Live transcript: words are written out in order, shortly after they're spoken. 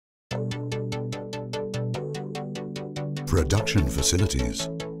Production facilities.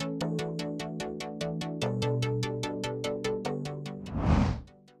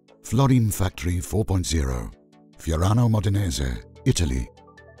 Florim Factory 4.0, Fiorano Modenese, Italy.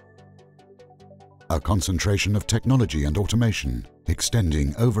 A concentration of technology and automation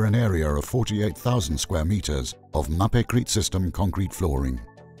extending over an area of 48,000 square meters of Mapei system concrete flooring.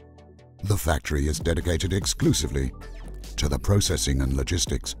 The factory is dedicated exclusively to the processing and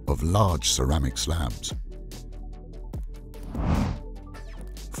logistics of large ceramic slabs.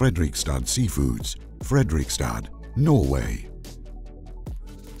 Fredrikstad Seafoods, Fredrikstad, Norway.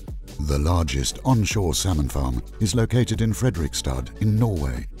 The largest onshore salmon farm is located in Fredrikstad in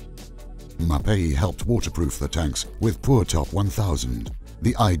Norway. Mapei helped waterproof the tanks with PurTop 1000,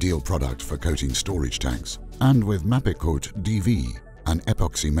 the ideal product for coating storage tanks, and with Mapei DV, an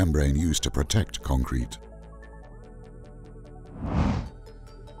epoxy membrane used to protect concrete.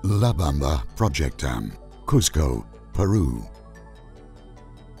 La Bamba Project Dam, Cusco, Peru.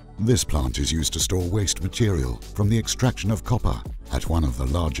 This plant is used to store waste material from the extraction of copper at one of the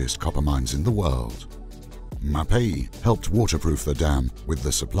largest copper mines in the world. Mapei helped waterproof the dam with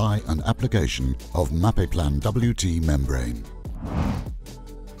the supply and application of Mapei WT membrane.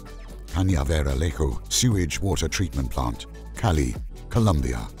 Cañaveral Sewage Water Treatment Plant, Cali,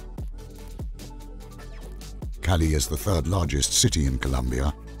 Colombia. Cali is the third largest city in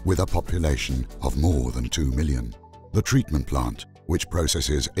Colombia with a population of more than 2 million. The treatment plant, which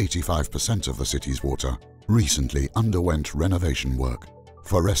processes 85% of the city's water, recently underwent renovation work.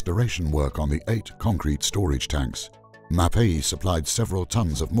 For restoration work on the 8 concrete storage tanks, Mapei supplied several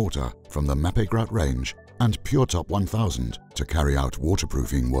tons of mortar from the Mapei range and PurTop 1000 to carry out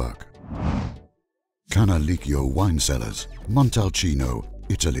waterproofing work. Canalicchio Wine Cellars, Montalcino,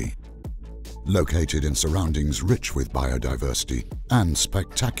 Italy. Located in surroundings rich with biodiversity and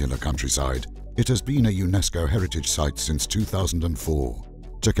spectacular countryside, it has been a UNESCO heritage site since 2004.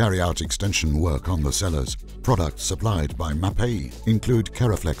 To carry out extension work on the cellars, products supplied by Mapei include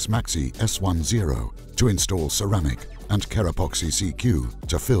Keraflex Maxi S10 to install ceramic and Kerapoxy CQ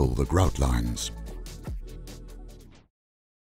to fill the grout lines.